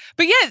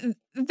 But yeah, that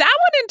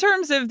one in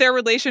terms of their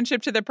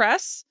relationship to the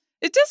press,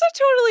 it doesn't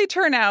totally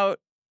turn out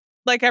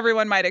like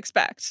everyone might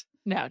expect.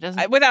 No, it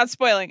doesn't. Without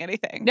spoiling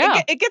anything.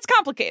 No. It gets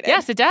complicated.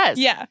 Yes, it does.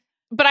 Yeah.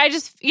 But I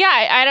don't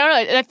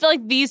know. I feel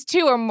like these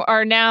two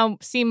are now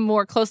seem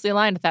more closely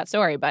aligned with that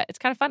story, but it's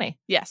kind of funny.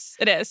 Yes,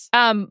 it is.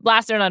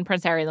 Last note on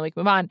Prince Harry, and then we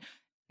can move on.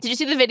 Did you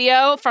see the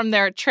video from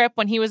their trip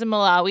when he was in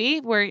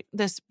Malawi where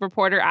this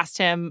reporter asked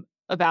him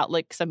about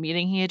like some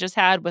meeting he had just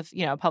had with,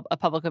 you know, a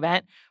public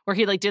event where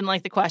he like didn't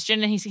like the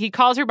question and he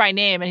calls her by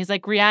name and he's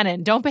like,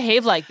 Rhiannon, don't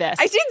behave like this.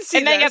 I didn't see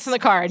And then gets in the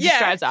car and just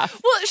drives off.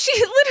 Well, she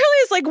literally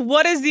is like,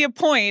 what is the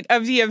point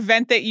of the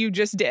event that you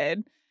just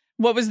did?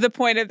 What was the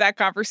point of that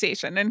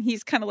conversation? And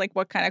he's kind of like,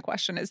 what kind of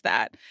question is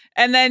that?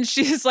 And then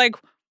she's like,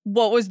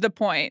 what was the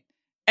point?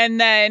 And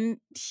then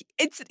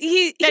he says,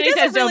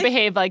 really, don't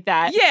behave like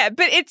that. Yeah,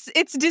 but it's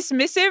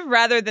dismissive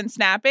rather than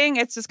snapping.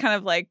 It's just kind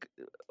of like,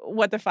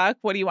 what the fuck?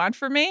 What do you want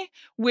from me?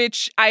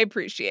 Which I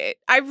appreciate.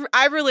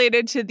 I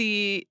related to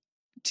the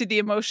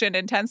emotion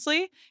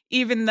intensely,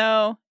 even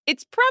though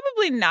it's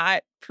probably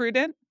not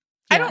prudent.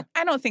 Yeah.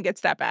 I don't think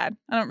it's that bad.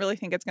 I don't really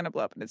think it's going to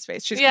blow up in his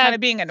face. She's kind of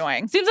being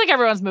annoying. Seems like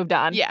everyone's moved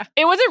on. Yeah.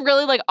 It was a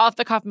really like off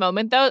the cuff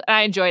moment though, and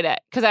I enjoyed it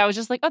because I was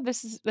just like, oh,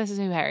 this is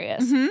who Harry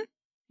is. Mm-hmm.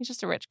 He's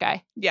just a rich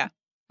guy. Yeah.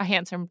 A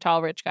handsome,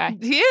 tall, rich guy.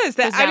 He is.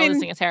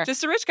 Losing his hair.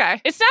 Just a rich guy.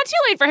 It's not too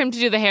late for him to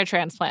do the hair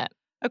transplant.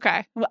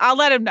 Okay. Well, I'll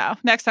let him know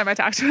next time I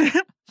talk to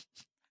him.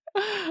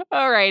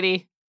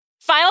 Alrighty.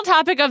 Final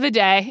topic of the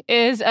day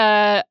is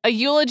a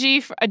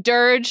eulogy, a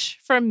dirge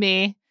from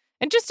me,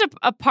 and just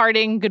a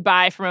parting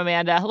goodbye from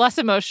Amanda. Less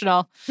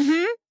emotional.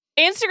 Mm-hmm.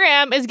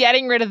 Instagram is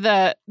getting rid of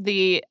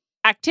the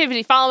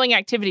following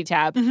activity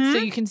tab, so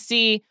you can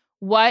see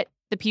what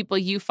the people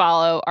you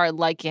follow are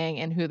liking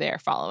and who they're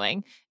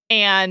following.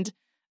 And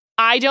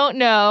I don't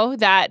know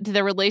that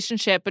the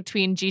relationship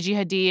between Gigi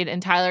Hadid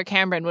and Tyler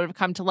Cameron would have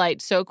come to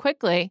light so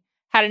quickly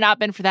had it not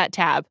been for that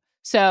tab.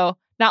 So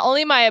not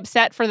only am I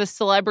upset for the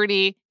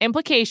celebrity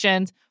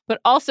implications, but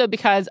also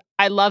because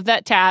I love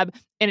that tab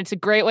and it's a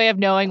great way of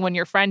knowing when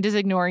your friend is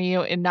ignoring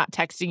you and not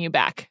texting you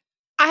back.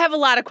 I have a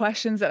lot of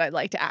questions that I'd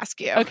like to ask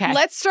you. Okay.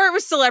 Let's start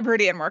with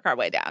celebrity and work our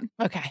way down.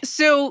 Okay.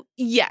 So,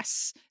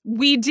 yes,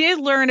 we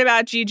did learn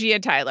about Gigi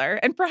and Tyler,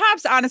 and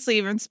perhaps honestly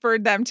even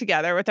spurred them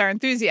together with our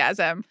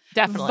enthusiasm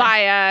Definitely.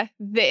 via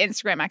the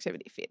Instagram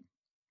activity feed.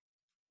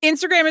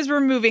 Instagram is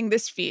removing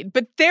this feed,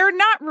 but they're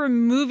not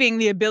removing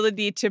the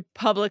ability to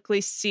publicly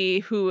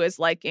see who is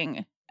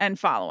liking and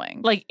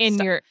following. Like in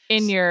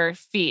your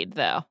feed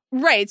though.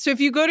 Right. So if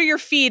you go to your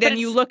feed and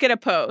you look at a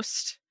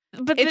post,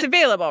 but it's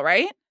available,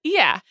 right?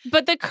 Yeah.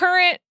 But the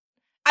current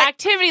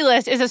activity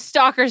list is a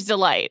stalker's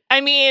delight. I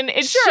mean,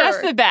 it's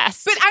just the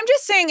best. But I'm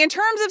just saying, in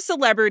terms of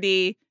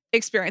celebrity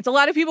experience, a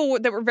lot of people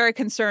that were very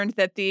concerned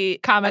that the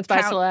comments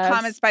by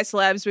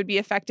celebs would be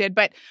affected.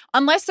 But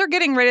unless they're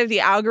getting rid of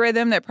the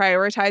algorithm that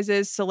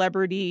prioritizes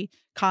celebrity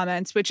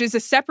comments, which is a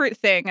separate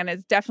thing and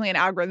it's definitely an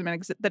algorithm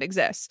that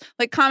exists,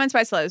 like comments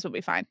by celebs will be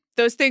fine.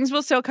 Those things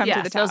will still come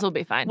to the top. Those will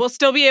be fine. We'll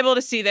still be able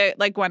to see that,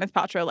 like, Gwyneth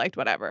Paltrow liked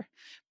whatever.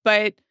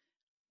 But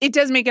it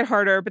does make it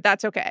harder, but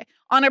that's okay.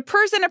 On a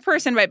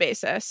person-to-person by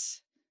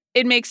basis,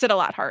 it makes it a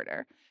lot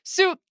harder.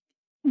 So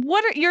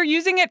you're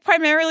using it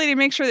primarily to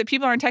make sure that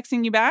people aren't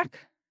texting you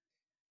back?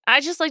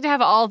 I just like to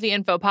have all the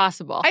info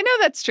possible. I know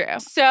that's true.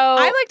 So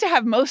I like to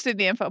have most of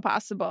the info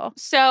possible.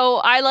 So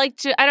I like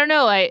to, I don't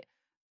know, I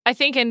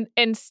think in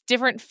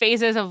different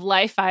phases of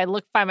life, I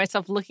find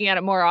myself looking at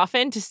it more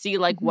often to see,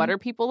 like, what are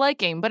people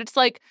liking? But it's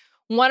like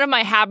one of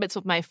my habits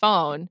with my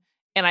phone,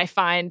 and I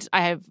find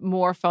I have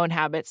more phone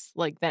habits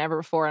like than ever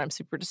before, and I'm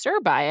super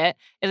disturbed by it,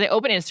 is I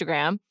open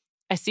Instagram,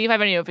 I see if I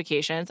have any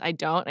notifications, I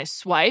don't, I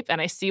swipe,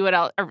 and I see what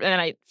else, and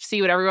I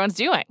see what everyone's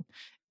doing.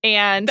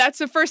 And that's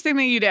the first thing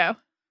that you do?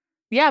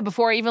 Yeah,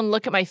 before I even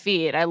look at my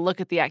feed, I look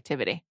at the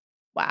activity.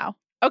 Wow.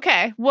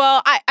 Okay.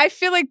 Well, I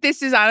feel like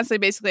this is honestly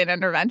basically an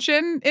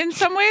intervention in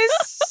some ways.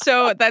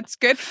 So that's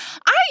good.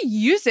 I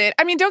use it.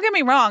 I mean, don't get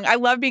me wrong. I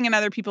love being in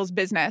other people's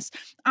business.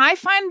 I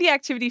find the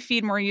activity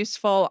feed more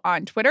useful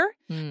on Twitter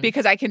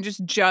because I can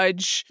just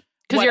judge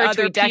what you're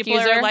other a TweetDeck people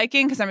are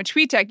liking, because I'm a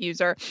TweetDeck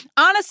user.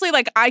 Honestly,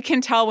 like, I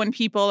can tell when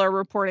people are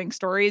reporting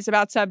stories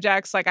about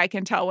subjects. Like, you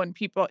can tell when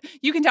people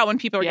are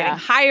getting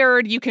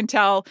hired. You can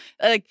tell,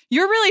 like,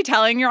 you're really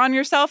telling you're on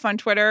yourself on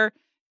Twitter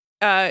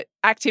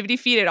activity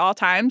feed at all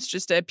times,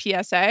 just a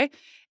PSA.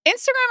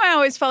 Instagram, I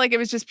always felt like it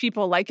was just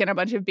people liking a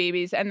bunch of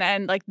babies and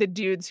then, like, the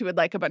dudes who would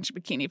like a bunch of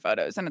bikini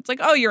photos. And it's like,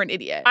 oh, you're an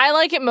idiot. I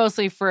like it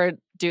mostly for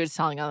dudes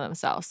telling on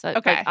themselves.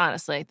 Okay. Like,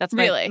 honestly, that's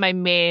my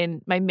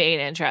main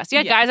interest.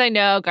 Yeah, guys I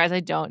know, guys I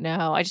don't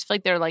know. I just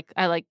feel like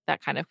I like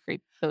that kind of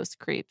those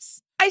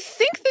creeps. I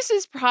think this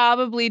is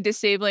probably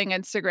disabling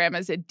Instagram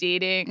as a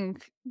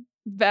dating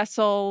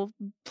vessel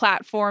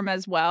platform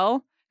as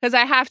well. Because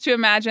I have to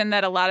imagine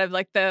that a lot of,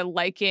 like, the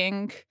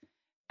liking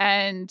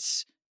and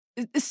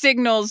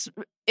signals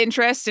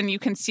interest, and you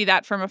can see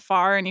that from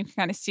afar and you can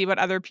kind of see what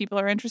other people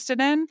are interested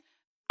in.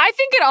 I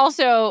think it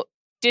also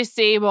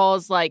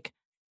disables, like,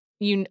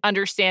 you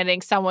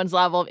understanding someone's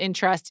level of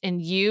interest in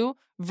you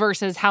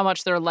versus how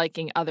much they're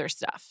liking other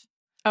stuff.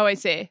 Oh, I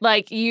see.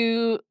 Like,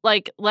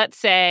 let's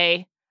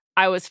say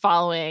I was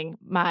following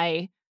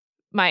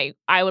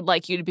I would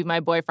like you to be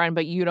my boyfriend,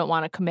 but you don't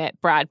want to commit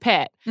Brad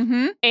Pitt.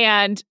 Mm-hmm.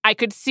 And I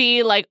could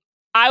see, like,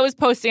 I was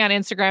posting on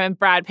Instagram and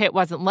Brad Pitt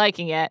wasn't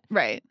liking it.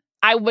 Right.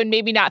 I would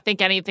maybe not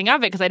think anything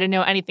of it because I didn't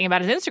know anything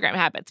about his Instagram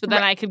habits. But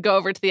then I could go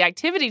over to the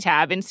activity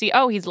tab and see,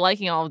 oh, he's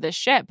liking all of this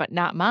shit, but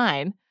not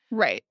mine.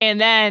 Right. And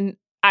then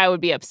I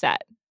would be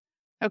upset.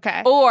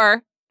 Okay.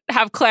 Or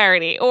have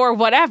clarity or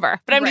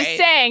whatever. But I'm just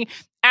saying,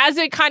 as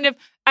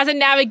a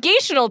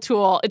navigational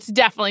tool, it's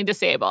definitely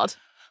disabled.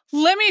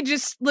 Let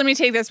me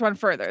take this one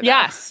further, though.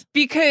 Yes.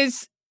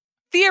 Because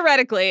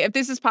theoretically, if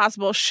this is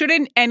possible,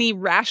 shouldn't any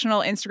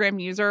rational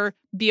Instagram user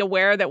be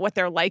aware that what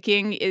they're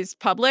liking is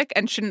public,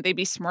 and shouldn't they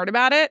be smart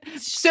about it?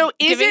 So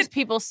giving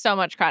people so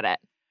much credit.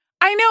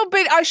 I know,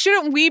 but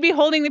shouldn't we be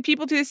holding the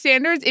people to the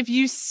standards? If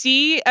you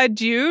see a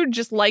dude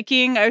just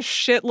liking a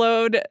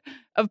shitload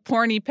of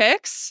porny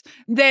pics,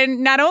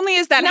 then not only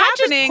is that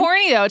happening... Not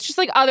just porny, though. It's just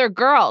like other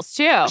girls,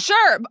 too.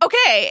 Sure.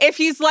 Okay. If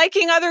he's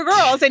liking other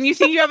girls and you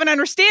think you have an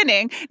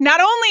understanding,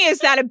 not only is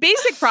that a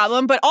basic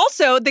problem, but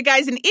also the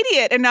guy's an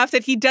idiot enough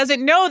that he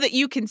doesn't know that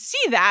you can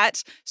see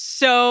that.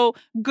 So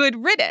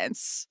good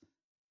riddance.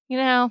 You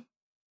know...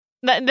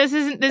 This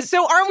isn't this.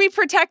 So aren't we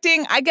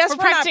protecting? I guess we're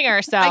protecting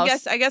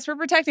ourselves. I guess we're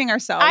protecting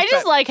ourselves. I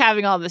just like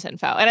having all this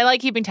info, and I like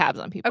keeping tabs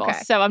on people. Okay.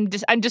 So I'm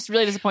just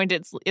really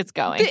disappointed it's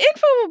going. The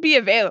info will be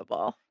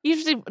available. You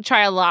usually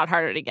try a lot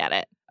harder to get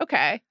it.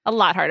 Okay. A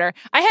lot harder.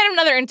 I had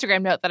another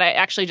Instagram note that I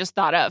actually just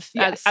thought of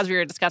as we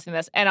were discussing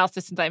this, and also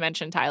since I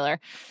mentioned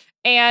Tyler.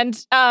 And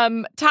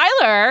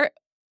Tyler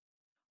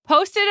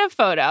posted a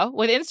photo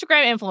with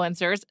Instagram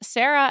influencers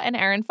Sarah and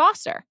Erin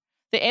Foster.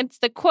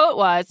 The quote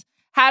was,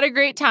 "Had a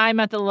great time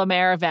at the La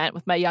Mer event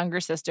with my younger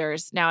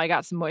sisters. Now I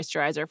got some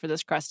moisturizer for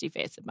this crusty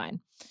face of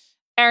mine."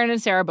 Erin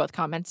and Sarah both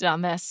commented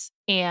on this.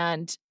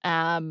 And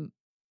I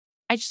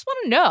just want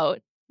to note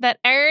that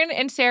Erin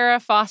and Sarah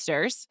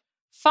Foster's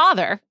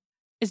father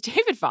is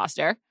David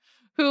Foster,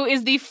 who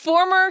is the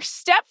former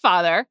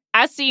stepfather,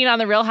 as seen on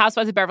The Real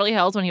Housewives of Beverly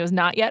Hills when he was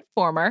not yet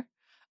former,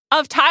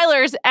 of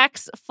Tyler's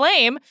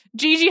ex-flame,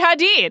 Gigi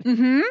Hadid.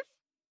 Mm-hmm.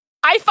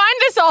 I find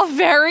this all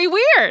very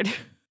weird.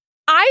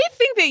 I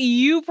think that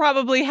you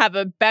probably have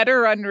a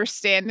better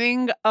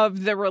understanding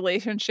of the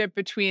relationship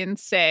between,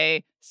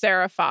 say,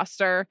 Sarah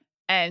Foster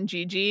and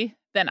Gigi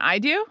than I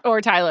do. Or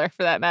Tyler,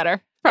 for that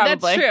matter.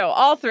 Probably. That's true.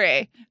 All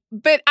three.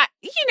 But,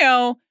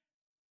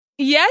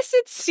 yes,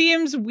 it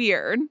seems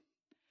weird,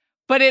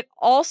 but it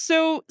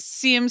also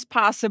seems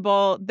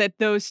possible that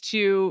those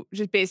two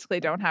just basically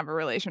don't have a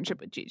relationship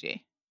with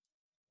Gigi.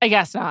 I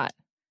guess not.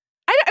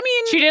 I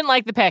mean... She didn't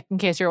like the pic, in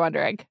case you're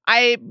wondering.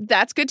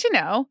 That's good to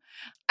know.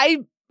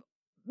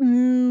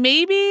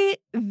 Maybe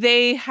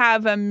they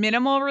have a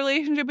minimal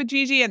relationship with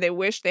Gigi and they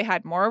wish they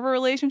had more of a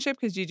relationship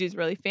because Gigi's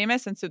really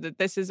famous. And so that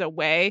this is a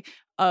way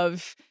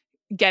of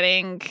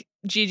getting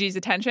Gigi's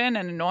attention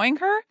and annoying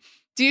her.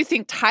 Do you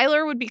think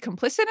Tyler would be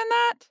complicit in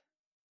that?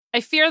 I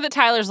fear that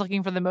Tyler's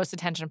looking for the most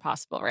attention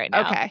possible right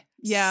now. Okay.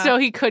 Yeah. So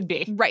he could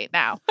be. Right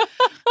now.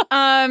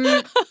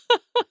 I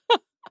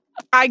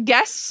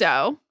guess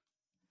so.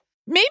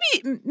 Maybe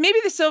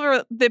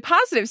the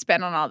positive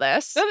spin on all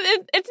this.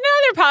 It's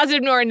neither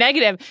positive nor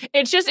negative.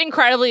 It's just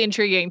incredibly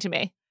intriguing to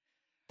me.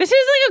 This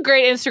is like a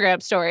great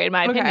Instagram story, in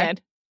my opinion.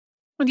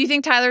 Well, do you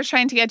think Tyler's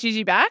trying to get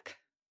Gigi back?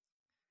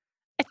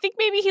 I think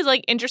maybe he's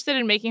like interested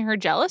in making her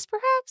jealous,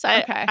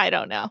 perhaps. I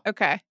don't know.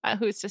 Okay.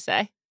 Who's to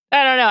say?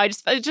 I don't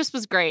know. It just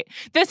was great.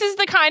 This is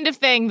the kind of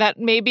thing that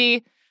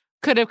maybe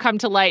could have come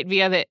to light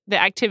via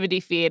the activity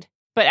feed.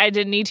 But I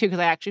didn't need to because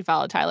I actually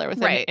followed Tyler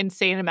with an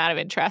insane amount of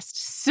interest.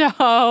 So,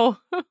 whatever.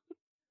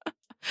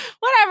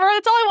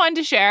 That's all I wanted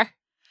to share.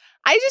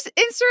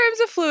 Instagram's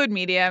a fluid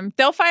medium.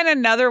 They'll find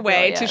another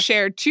way to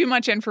share too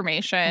much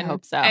information. I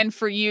hope so. And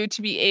for you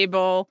to be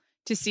able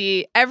to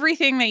see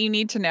everything that you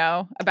need to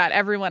know about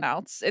everyone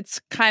else.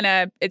 It's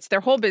their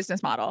whole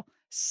business model.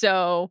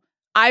 So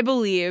I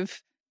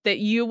believe that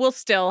you will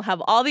still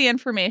have all the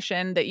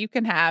information that you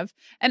can have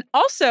and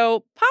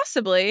also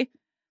possibly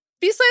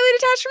be slightly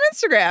detached from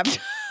Instagram.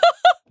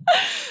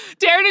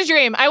 Dare to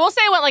dream. I will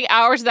say I went like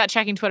hours without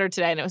checking Twitter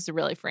today and it was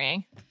really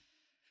freeing.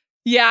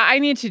 Yeah, I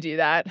need to do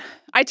that.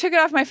 I took it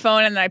off my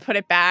phone and then I put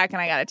it back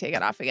and I got to take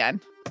it off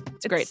again.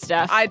 It's great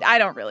stuff. I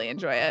don't really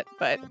enjoy it,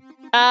 but...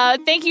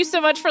 Thank you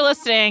so much for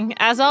listening.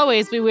 As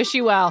always, we wish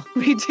you well.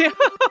 We do.